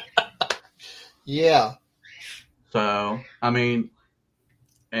 Yeah. So, I mean,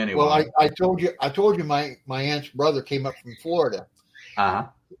 anyway. Well, I told you my aunt's brother came up from Florida. Uh-huh.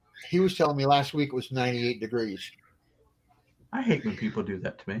 He was telling me last week it was 98 degrees. I hate when people do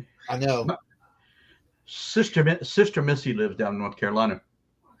that to me. I know. Sister Missy lives down in North Carolina.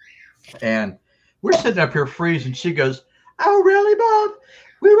 And we're sitting up here freezing. She goes, "Oh, really, Bob?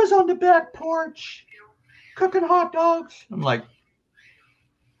 We was on the back porch cooking hot dogs." I'm like,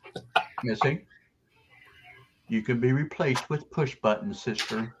 "Missy, you can be replaced with push buttons,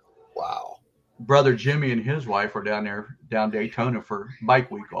 sister." Wow. Brother Jimmy and his wife are down Daytona for bike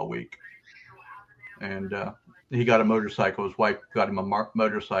week all week. And he got a motorcycle. His wife got him a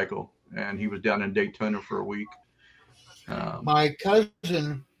motorcycle, and he was down in Daytona for a week. My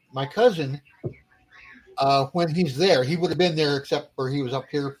cousin, when he's there, he would have been there except for he was up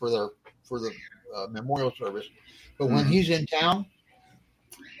here for the memorial service. But when he's in town,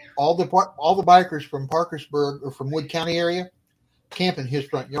 all the bikers from Parkersburg or from Wood County area camp in his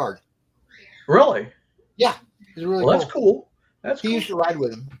front yard. Really? Yeah, it's really cool. That's cool. That's he used to ride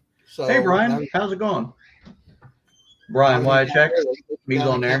with him. So, hey, Brian, how's it going? Brian Wycheck, he's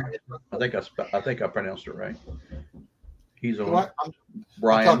on there. I think I pronounced it right. He's on.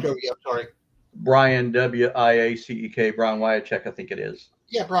 Brian. I'm sorry. Brian Wiaczek. Brian Wycheck, I think it is.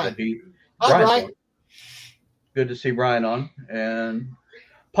 Yeah, Brian. Hi, Brian. Good to see Brian on. And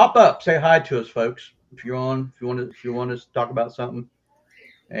pop up, say hi to us, folks. If you're on, if you want to talk about something,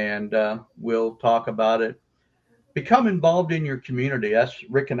 and we'll talk about it. Become involved in your community. That's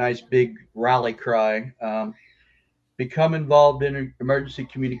Rick and I's big rally cry. Become involved in emergency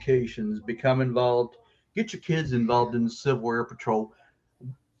communications. Become involved. Get your kids involved in the Civil Air Patrol.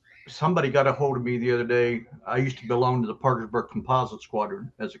 Somebody got a hold of me the other day. I used to belong to the Parkersburg Composite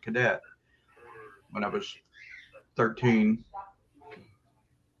Squadron as a cadet when I was 13,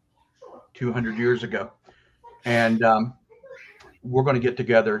 200 years ago. And we're going to get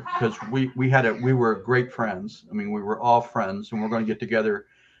together because we were great friends. I mean, we were all friends, and we're going to get together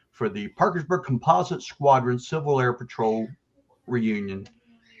for the Parkersburg Composite Squadron Civil Air Patrol reunion.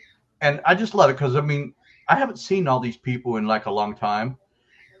 And I just love it because, I mean, I haven't seen all these people in like a long time.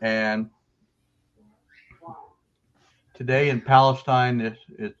 And today in Palestine,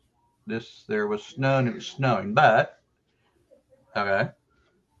 there was snow, and it was snowing. But okay,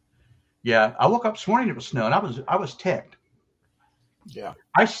 yeah, I woke up this morning, it was snowing. I was ticked. Yeah,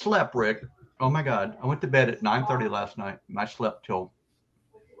 I slept, Rick. Oh my God, I went to bed at 9:30 last night, and I slept till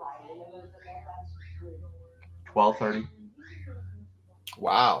 12:30.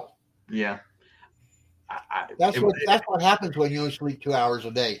 Wow. Yeah. That's what happens when you only sleep 2 hours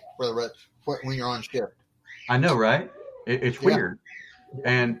a day when you're on shift. I know, right? It's weird.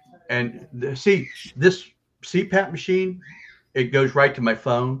 And see, this CPAP machine, it goes right to my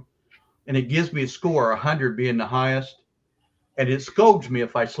phone, and it gives me a score, 100 being the highest, and it scolds me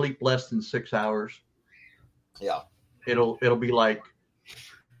if I sleep less than 6 hours. Yeah, it'll be like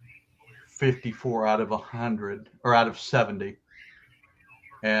 54 out of 100 or out of 70.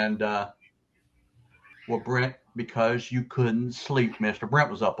 And well, Brent, because you couldn't sleep, Mr. Brent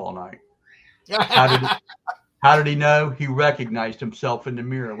was up all night. How did he know? He recognized himself in the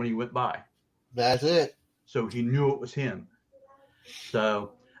mirror when he went by. That's it. So he knew it was him.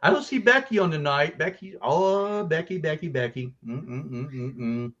 So I don't see Becky on the night. Becky.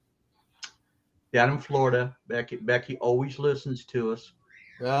 Down in Florida, Becky always listens to us.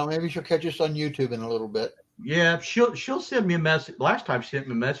 Well, maybe she'll catch us on YouTube in a little bit. Yeah, she'll send me a message. Last time she sent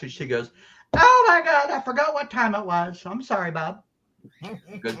me a message, she goes, "Oh my God, I forgot what time it was. I'm sorry, Bob."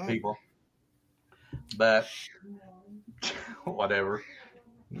 Good people. But whatever.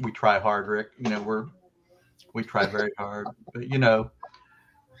 We try hard, Rick. You know, we try very hard. But you know.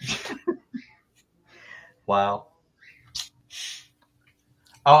 Wow.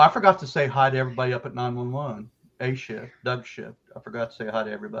 Oh, I forgot to say hi to everybody up at 911. A shift, Doug shift. I forgot to say hi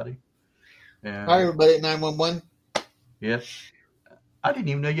to everybody. And, hi, everybody at 911. Yep. I didn't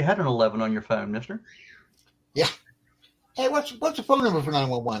even know you had an 11 on your phone, mister. Yeah. Hey, what's the phone number for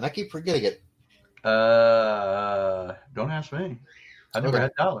 911? I keep forgetting it. Don't ask me. I never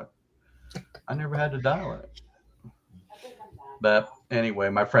had $1. I never had to dial it. But anyway,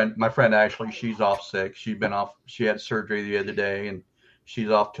 my friend Ashley, she's off sick. She's been off. She had surgery the other day, and she's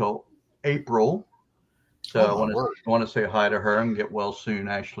off till April. So I want to say hi to her and get well soon.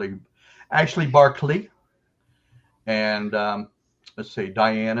 Ashley Barkley, and let's see,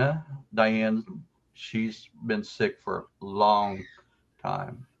 Diane. She's been sick for a long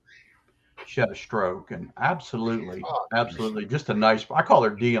time. She had a stroke, and absolutely, just a nice. I call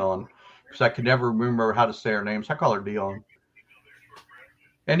her Dion because I could never remember how to say her name, so I call her Dion.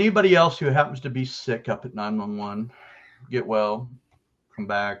 Anybody else who happens to be sick up at 911, get well, come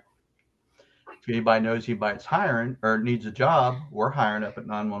back. If anybody knows anybody's hiring or needs a job, we're hiring up at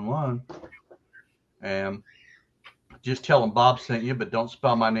 911. And just tell them Bob sent you, but don't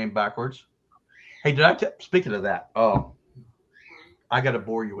spell my name backwards. Hey, speaking of that, I got to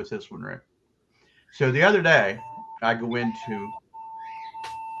bore you with this one, Rick. So the other day, I go into,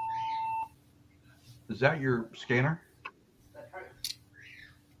 is that your scanner?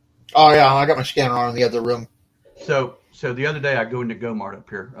 Oh, yeah, I got my scanner on in the other room. So the other day, I go into Go-Mart up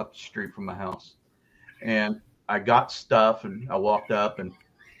here, up the street from my house. And I got stuff, and I walked up, and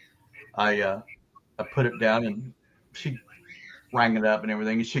I put it down, and she rang it up and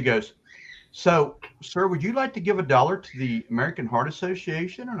everything. And she goes, "So, sir, would you like to give $1 to the American Heart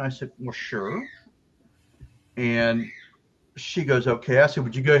Association?" And I said, "Well, sure." And she goes, "Okay." I said,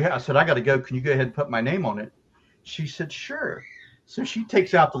 "Would you go ahead?" I said, "I got to go. Can you go ahead and put my name on it?" She said, "Sure." So she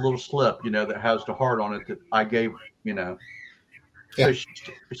takes out the little slip, that has the heart on it that I gave, Yeah. So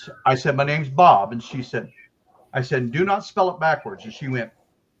I said, "My name's Bob." And I said, "Do not spell it backwards." And she went,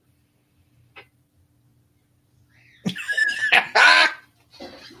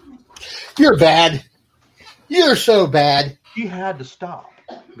 "You're bad. You're so bad." She had to stop.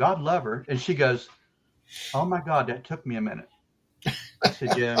 God love her. And she goes, "Oh my God, that took me a minute." I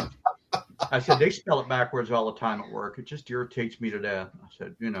said, "Yeah." I said, "They spell it backwards all the time at work. It just irritates me to death." I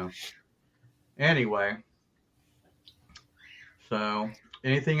said, Anyway. So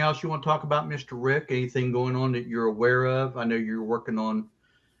anything else you want to talk about, Mr. Rick? Anything going on that you're aware of? I know you're working on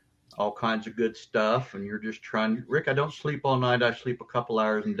all kinds of good stuff, and you're just trying. Rick, I don't sleep all night. I sleep a couple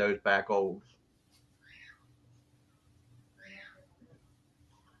hours and doze back old.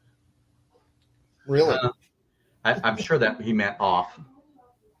 Really? I'm sure that he meant off.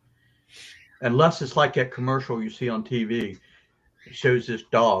 Unless it's like that commercial you see on TV. It shows this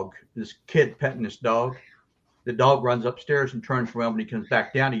kid petting this dog. The dog runs upstairs and turns around. When he comes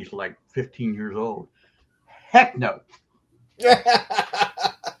back down, he's like 15 years old. Heck no.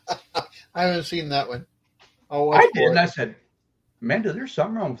 I haven't seen that one. I did, and I said, "Amanda, there's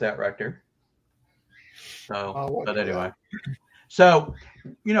something wrong with that right there." So, but anyway. So,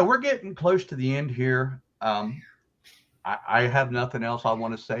 we're getting close to the end here. I have nothing else I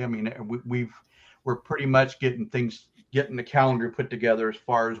want to say. I mean, we're pretty much getting the calendar put together as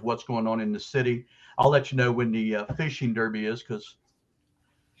far as what's going on in the city. I'll let you know when the fishing derby is, because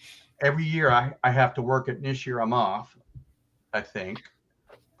every year I have to work it, and this year I'm off, I think.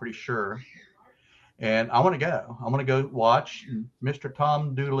 Pretty sure. And I want to go. I want to go watch Mr.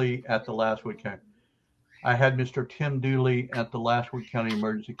 Tom Dooley at the last weekend. I had Mr. Tim Dooley at the last Wood County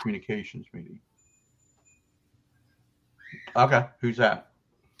Emergency Communications meeting. Okay, who's that?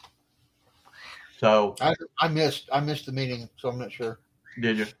 So I missed the meeting, so I'm not sure.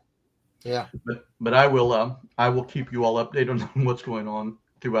 Did you? Yeah. But I will keep you all updated on what's going on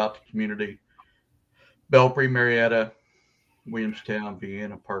throughout the community. Belpre, Marietta, Williamstown,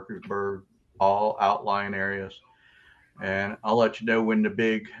 Vienna, Parkersburg, all outlying areas. And I'll let you know when the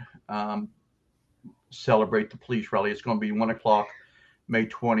big Celebrate the Police rally. It's going to be 1:00, May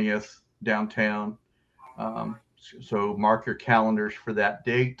 20th, downtown. So mark your calendars for that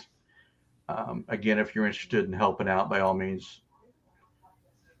date. Again, if you're interested in helping out, by all means.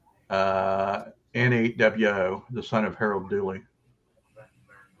 N8WO, the son of Harold Dooley.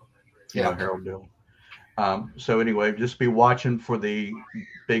 Harold Dooley. So anyway, just be watching for the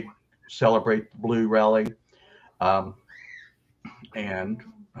big Celebrate the Blue rally. And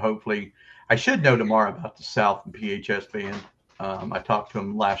hopefully, I should know tomorrow about the South and PHS band. I talked to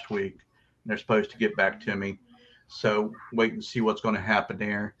them last week. They're supposed to get back to me. So wait and see what's going to happen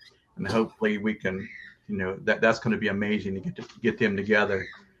there. And hopefully we can, that's going to be amazing to get them together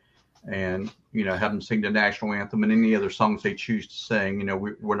and, have them sing the national anthem and any other songs they choose to sing.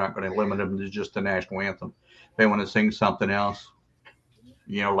 We're not going to limit them to just the national anthem. If they want to sing something else,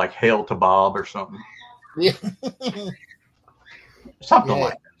 like Hail to Bob or something. Yeah. Something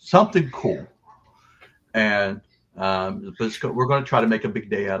like that. Something cool. And we're going to try to make a big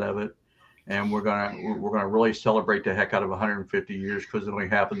day out of it. and we're gonna really celebrate the heck out of 150 years because it only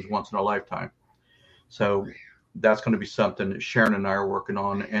happens once in a lifetime. So that's going to be something that Sharon and I are working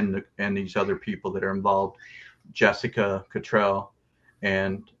on, and these other people that are involved, Jessica Cottrell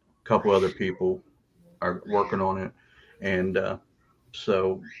and a couple other people are working on it, and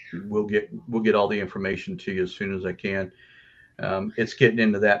so we'll get all the information to you as soon as I can. It's getting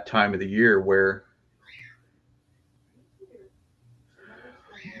into that time of the year where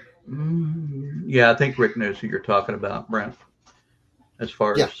I think Rick knows who you're talking about, Brent. As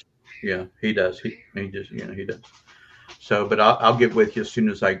far as he does. He does. So, but I'll get with you as soon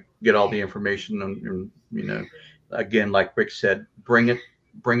as I get all the information. And again, like Rick said, bring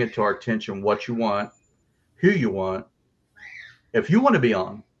it to our attention what you want, who you want. If you want to be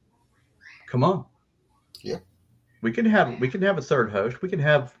on, come on. Yeah. We can have a third host. We can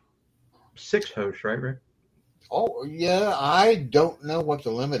have 6 hosts, right, Rick? Oh, yeah. I don't know what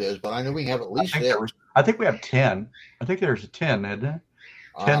the limit is, but I know we can have at least 6. I think we have 10. I think there's a 10, isn't there?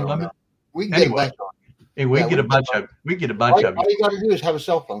 10 limit. Know. We can get a bunch of them. We get a bunch of you. All you got to do is have a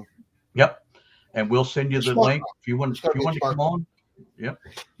cell phone. Yep. And we'll send you the link if you want to come on. Yep.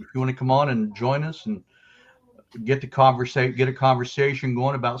 If you want to come on and join us and get a conversation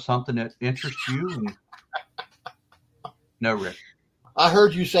going about something that interests you. And... No, Rick. I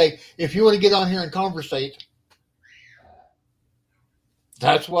heard you say, if you want to get on here and conversate.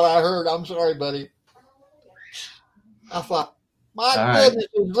 That's what I heard. I'm sorry, buddy. I thought, my goodness,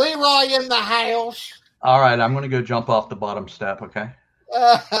 is Leroy in the house? All right, I'm going to go jump off the bottom step, okay?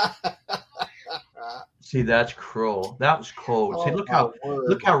 See, that's cruel. That was cold. See, look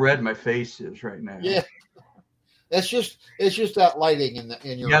how red my face is right now. Yeah. It's just that lighting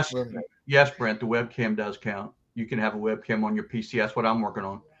in your room. Yes, Brent, the webcam does count. You can have a webcam on your PC. That's what I'm working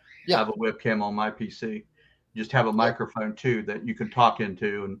on. Yeah. I have a webcam on my PC. Just have a microphone too that you can talk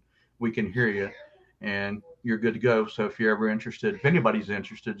into, and we can hear you, and you're good to go. So if you're ever interested, if anybody's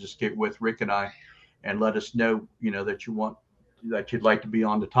interested, just get with Rick and I, and let us know, that you'd like to be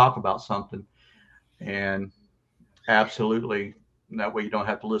on to talk about something, and absolutely, that way you don't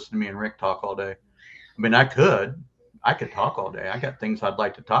have to listen to me and Rick talk all day. I mean, I could talk all day. I got things I'd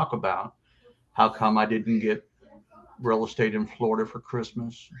like to talk about. How come I didn't get real estate in Florida for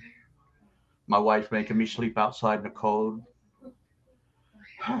Christmas? My wife making me sleep outside in the cold.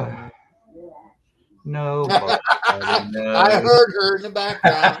 No. I heard her in the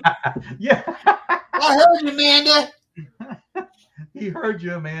background. Yeah. I heard you, Amanda. He heard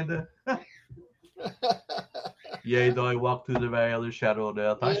you, Amanda. Yea, though I walk through the valley of the shadow of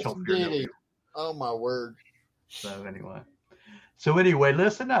death, I shall fear no evil. Oh, my word. So anyway,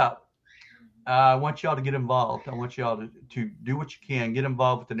 listen up. I want y'all to get involved. I want y'all to do what you can. Get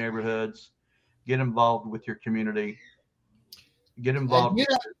involved with the neighborhoods. Get involved with your community. Get involved.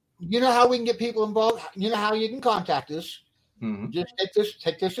 You know how we can get people involved? You know how you can contact us? Mm-hmm. Just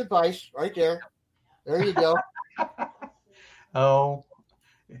take this advice right there. There you go. Oh,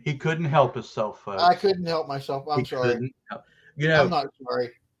 he couldn't help himself, folks. I couldn't help myself. I'm sorry. I'm not sorry.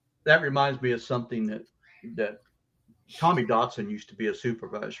 That reminds me of something that Tommy Dotson used to be a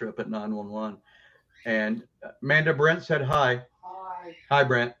supervisor up at 911. And Amanda, Brent said hi. Hi,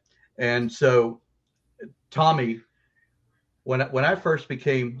 Brent. And so Tommy, when I first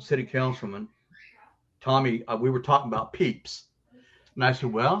became city councilman, Tommy, we were talking about peeps. And I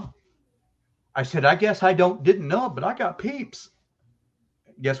said, I guess I didn't know, but I got peeps.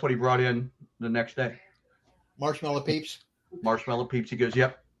 Guess what he brought in the next day? Marshmallow peeps. Marshmallow peeps. He goes,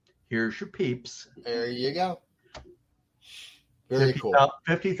 yep, here's your peeps. There you go. Very cool.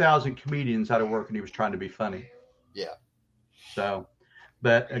 50,000 comedians out of work, and he was trying to be funny. Yeah. So,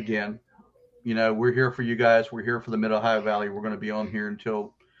 but again, we're here for you guys. We're here for the Mid-Ohio Valley. We're going to be on here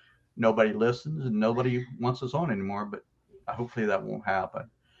until nobody listens and nobody wants us on anymore, but hopefully that won't happen.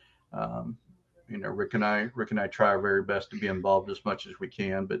 Rick and I try our very best to be involved as much as we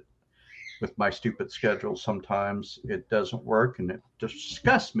can, but with my stupid schedule, sometimes it doesn't work, and it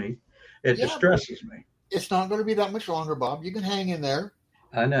disgusts me. It distresses me. It's not going to be that much longer, Bob. You can hang in there.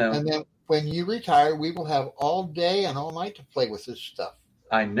 I know. And then when you retire, we will have all day and all night to play with this stuff.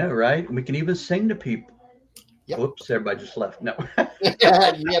 I know, right? We can even sing to people. Yep. Whoops, everybody just left. No.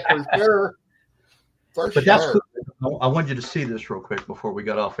 Yeah, for sure. That's cool. I wanted you to see this real quick before we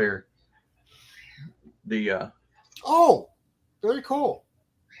got off air. Very cool.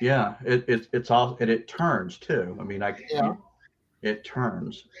 Yeah, it's off, and it turns too. I mean, it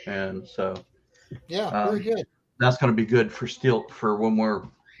turns, and so very good. That's going to be good for when we're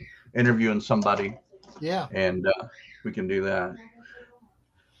interviewing somebody. Yeah, and we can do that.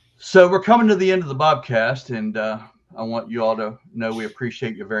 So we're coming to the end of the Bobcast, and I want you all to know we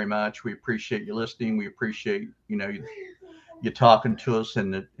appreciate you very much. We appreciate you listening. We appreciate, you talking to us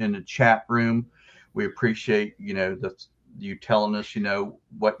in the chat room. We appreciate, you telling us,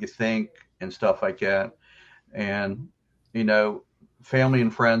 what you think and stuff like that. And, family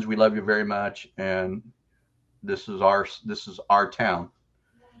and friends, we love you very much. And this is our town.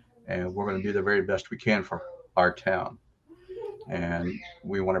 And we're going to do the very best we can for our town. And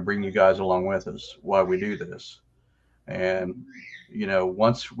we want to bring you guys along with us while we do this. And,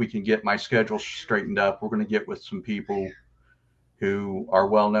 once we can get my schedule straightened up, we're going to get with some people who are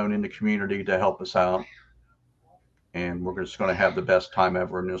well known in the community to help us out. And we're just going to have the best time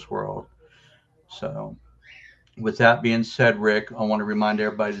ever in this world. So with that being said, Rick, I want to remind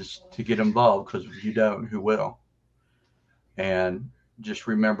everybody to get involved, because if you don't, who will? And just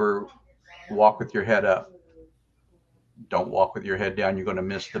remember, walk with your head up. Don't walk with your head down. You're going to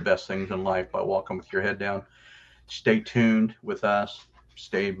miss the best things in life by walking with your head down. Stay tuned with us.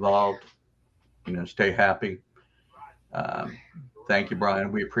 Stay involved. Stay happy. Thank you,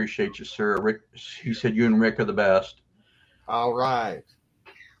 Brian. We appreciate you, sir. Rick, he said you and Rick are the best. All right.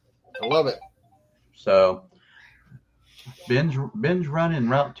 I love it. So Ben's running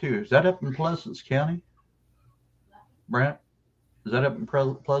Route 2. Is that up in Pleasance County? Brent? Is that up in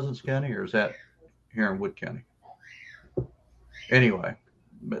Pleasance County, or is that here in Wood County? Anyway,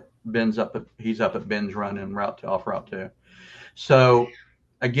 but he's up at Ben's running off Route 2. So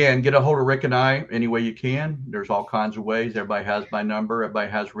again, get a hold of Rick and I any way you can. There's all kinds of ways. Everybody has my number.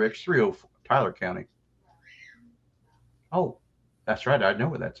 Everybody has Rick's. 304 Tyler County. Oh, that's right. I know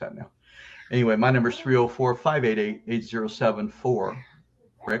where that's at now. Anyway, my number is 304-588-8074.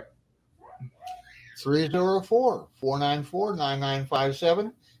 Rick?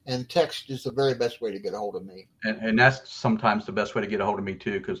 304-494-9957. And text is the very best way to get a hold of me. And that's sometimes the best way to get a hold of me,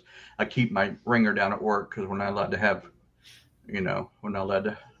 too, because I keep my ringer down at work, because we're not allowed to have, we're not allowed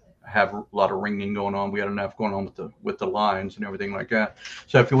to have a lot of ringing going on. We had enough going on with the lines and everything like that.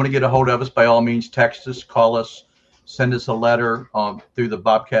 So if you want to get a hold of us, by all means, text us, call us, send us a letter through the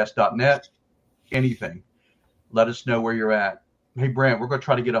bobcast.net, anything. Let us know where you're at. Hey, Brent, we're going to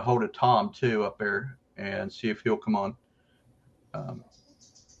try to get a hold of Tom, too, up there, and see if he'll come on.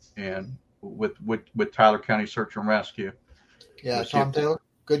 And with Tyler County Search and Rescue. Yeah, Tom Taylor,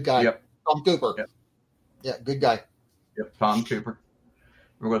 good guy. Yep. Tom Cooper. Yep. Yeah, good guy. Yep, Tom Cooper.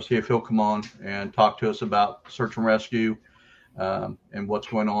 We're going to see if he'll come on and talk to us about search and rescue and what's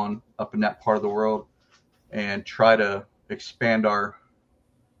going on up in that part of the world, and try to expand our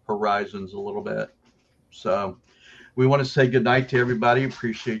horizons a little bit. So we want to say good night to everybody.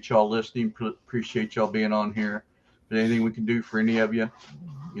 Appreciate y'all listening. Appreciate y'all being on here. If anything we can do for any of you,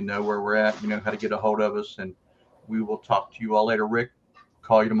 you know where we're at. You know how to get a hold of us, and we will talk to you all later. Rick,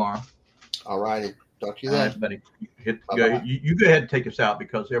 call you tomorrow. All righty. Talk to you then. All right, buddy. You go ahead and take us out,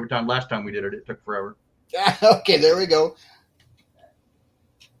 because last time we did it took forever. Okay, there we go.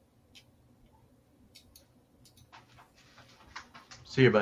 See you, buddy.